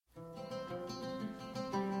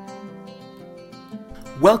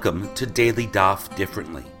Welcome to Daily Daf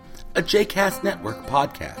Differently, a JCast Network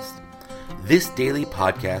podcast. This daily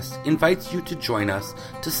podcast invites you to join us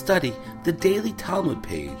to study the daily Talmud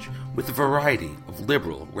page with a variety of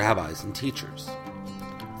liberal rabbis and teachers.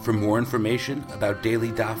 For more information about Daily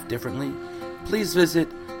Daf Differently, please visit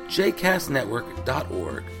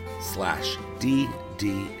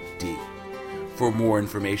jcastnetwork.org/DDD. For more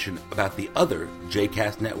information about the other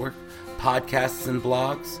JCast Network podcasts and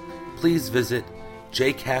blogs, please visit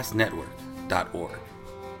jcastnetwork.org.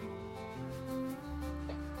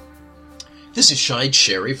 This is Shai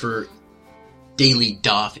Cherry for Daily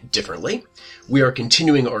Daf Differently. We are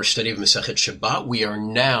continuing our study of Masechet Shabbat. We are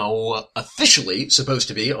now officially supposed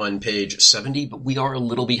to be on page 70, but we are a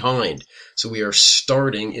little behind. So we are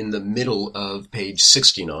starting in the middle of page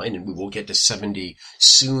 69, and we will get to 70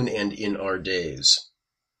 soon and in our days.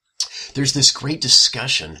 There's this great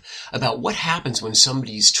discussion about what happens when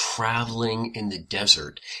somebody's traveling in the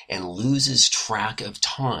desert and loses track of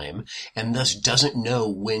time and thus doesn't know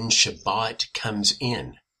when Shabbat comes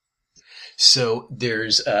in. So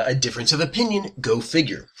there's a difference of opinion. Go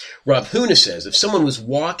figure. Rav Huna says if someone was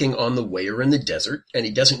walking on the way or in the desert and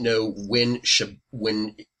he doesn't know when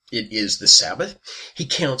it is the Sabbath, he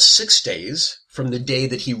counts 6 days from the day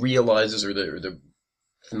that he realizes, or the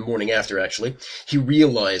morning after actually, he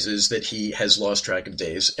realizes that he has lost track of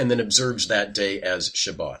days and then observes that day as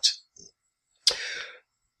Shabbat.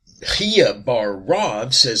 Chia bar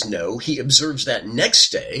Rav says no, he observes that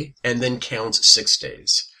next day and then counts 6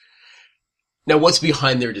 days. Now, what's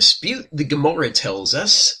behind their dispute? The Gemara tells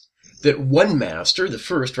us that one master, the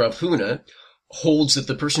first, Rav Huna, holds that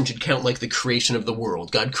the person should count like the creation of the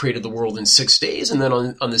world. God created the world in 6 days, and then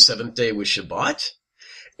on the seventh day was Shabbat.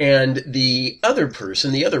 And the other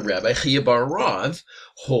person, the other rabbi, Chia bar Rav,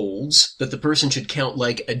 holds that the person should count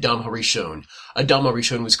like Adam HaRishon. Adam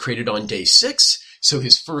HaRishon was created on day 6, so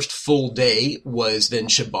his first full day was then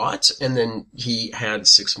Shabbat, and then he had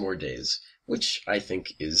 6 more days, which I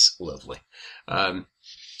think is lovely. But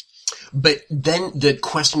then the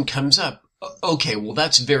question comes up, okay, well,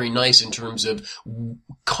 that's very nice in terms of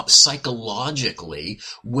psychologically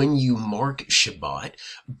when you mark Shabbat,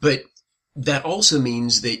 but that also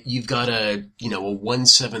means that you've got a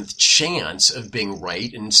 1/7 chance of being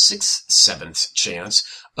right and 6/7 chance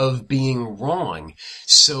of being wrong.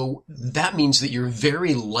 So that means that you're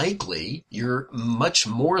much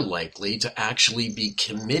more likely to actually be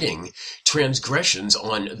committing transgressions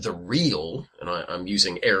on the real, and I'm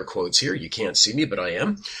using air quotes here, you can't see me, but I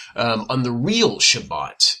am, on the real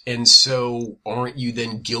Shabbat. And so aren't you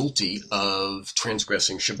then guilty of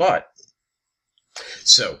transgressing Shabbat?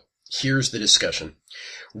 So here's the discussion.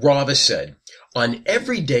 Rava said, on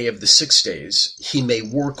every day of the 6 days, he may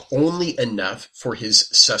work only enough for his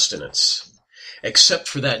sustenance, except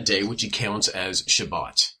for that day which he counts as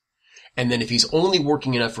Shabbat. And then if he's only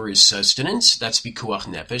working enough for his sustenance, that's pikuach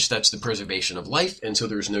nefesh, that's the preservation of life, and so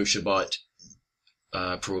there's no Shabbat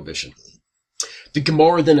prohibition. The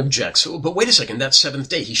Gemara then objects, but wait a second, that 7th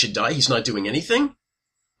day, he should die, he's not doing anything?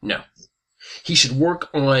 No. He should work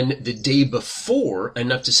on the day before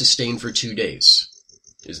enough to sustain for 2 days,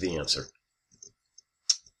 is the answer.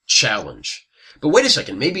 Challenge. But wait a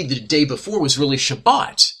second, maybe the day before was really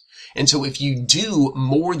Shabbat. And so if you do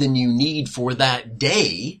more than you need for that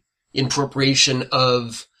day in preparation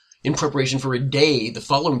for a day, the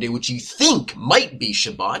following day, which you think might be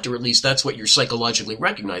Shabbat, or at least that's what you're psychologically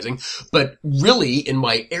recognizing, but really, in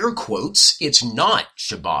my air quotes, it's not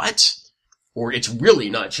Shabbat, or it's really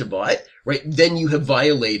not Shabbat, right? Then you have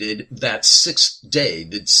violated that 6th day,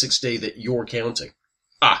 the 6th day that you're counting.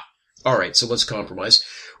 All right, so let's compromise.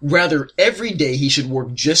 Rather, every day he should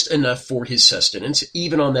work just enough for his sustenance,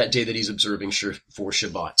 even on that day that he's observing for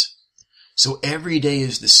Shabbat. So every day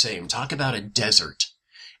is the same. Talk about a desert.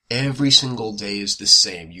 Every single day is the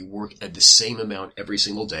same. You work at the same amount every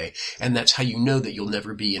single day, and that's how you know that you'll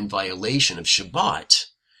never be in violation of Shabbat,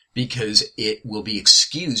 because it will be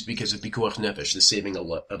excused because of pikuach nefesh, the saving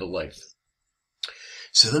of a life.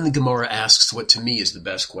 So then the Gemara asks what to me is the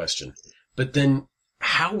best question. But then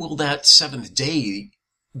how will that 7th day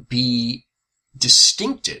be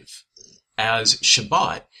distinctive as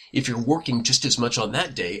Shabbat if you're working just as much on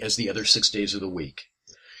that day as the other 6 days of the week?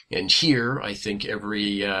 And here, I think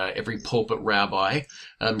every pulpit rabbi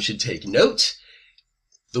should take note.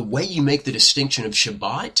 The way you make the distinction of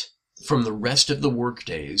Shabbat from the rest of the work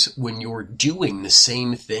days when you're doing the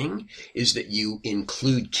same thing is that you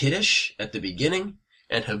include Kiddush at the beginning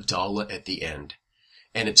and Havdalah at the end.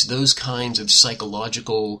 And it's those kinds of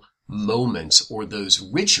psychological moments or those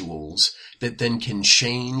rituals that then can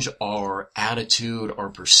change our attitude, our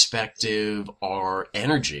perspective, our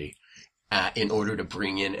energy in order to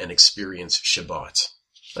bring in and experience Shabbat.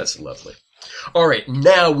 That's lovely. All right,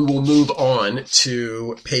 now we will move on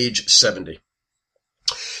to page 70.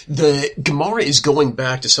 The Gemara is going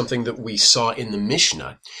back to something that we saw in the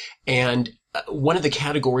Mishnah, and one of the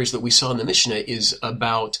categories that we saw in the Mishnah is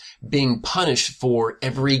about being punished for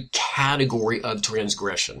every category of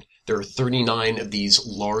transgression. There are 39 of these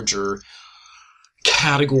larger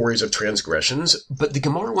categories of transgressions, but the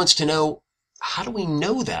Gemara wants to know, how do we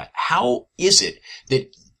know that? How is it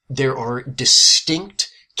that there are distinct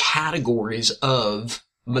categories of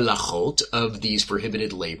melachot, of these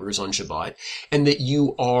prohibited labors on Shabbat, and that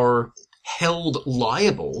you are held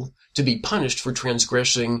liable to be punished for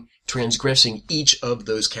transgressing each of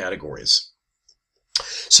those categories?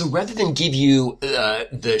 So rather than give you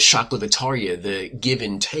the shaklavataria, the give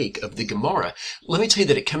and take of the Gemara, let me tell you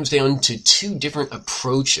that it comes down to two different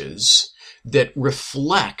approaches that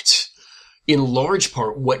reflect, in large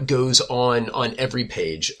part, what goes on every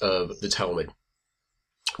page of the Talmud.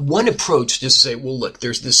 One approach is to say, well, look,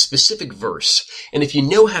 there's this specific verse, and if you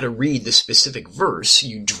know how to read the specific verse,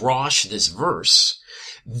 you drash this verse,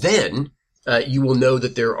 then you will know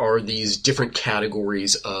that there are these different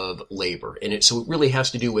categories of labor. And so it really has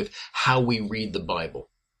to do with how we read the Bible.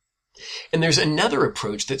 And there's another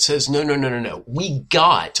approach that says, no. We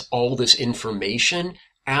got all this information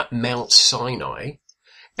at Mount Sinai,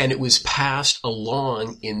 and it was passed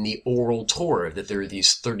along in the oral Torah that there are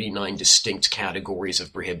these 39 distinct categories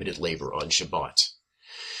of prohibited labor on Shabbat.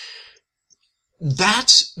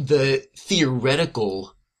 That's the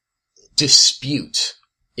theoretical dispute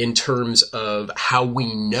in terms of how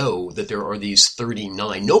we know that there are these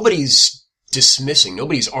 39. Nobody's dismissing,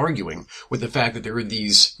 nobody's arguing with the fact that there are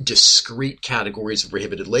these discrete categories of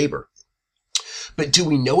prohibited labor. But do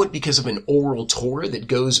we know it because of an oral Torah that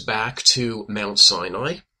goes back to Mount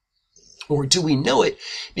Sinai? Or do we know it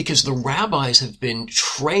because the rabbis have been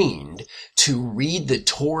trained to read the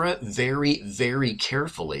Torah very, very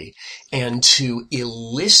carefully and to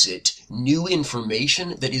elicit new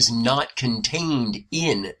information that is not contained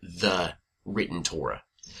in the written Torah?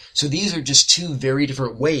 So these are just two very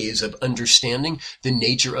different ways of understanding the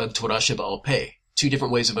nature of Torah Sheba'al Peh. Two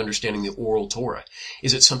different ways of understanding the oral Torah.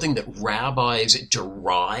 Is it something that rabbis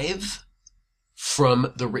derive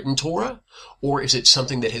from the written Torah, or is it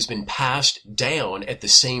something that has been passed down at the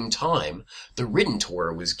same time the written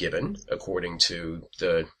Torah was given, according to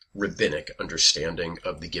the rabbinic understanding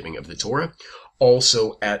of the giving of the Torah,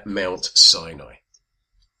 also at Mount Sinai?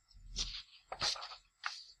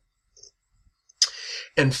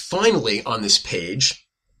 And finally, on this page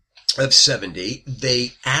of 70,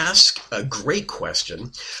 they ask a great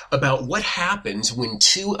question about what happens when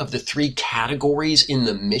two of the three categories in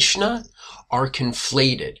the Mishnah are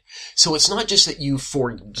conflated. So it's not just that you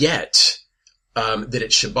forget that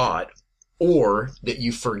it's Shabbat, or that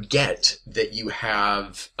you forget that you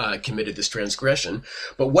have committed this transgression,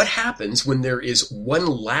 but what happens when there is one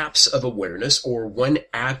lapse of awareness or one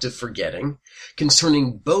act of forgetting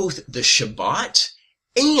concerning both the Shabbat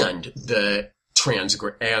and the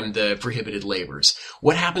prohibited labors?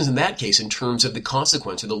 What happens in that case in terms of the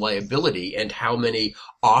consequence or the liability, and how many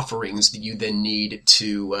offerings that you then need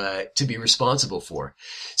to be responsible for?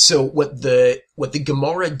 So what the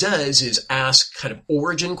Gemara does is ask kind of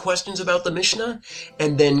origin questions about the Mishnah,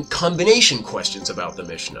 and then combination questions about the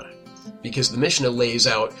Mishnah. Because the Mishnah lays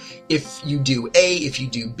out if you do A, if you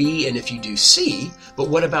do B, and if you do C, but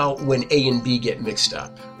what about when A and B get mixed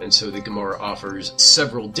up? And so the Gemara offers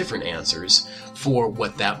several different answers for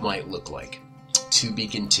what that might look like. To be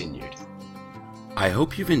continued. I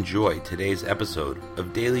hope you've enjoyed today's episode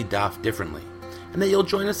of Daily Daf Differently, and that you'll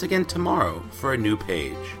join us again tomorrow for a new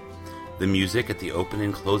page. The music at the open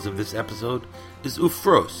and close of this episode is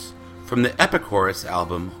Ufros from the Epicurus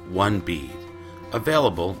album One Bead,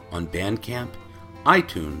 available on Bandcamp,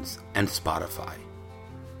 iTunes, and Spotify.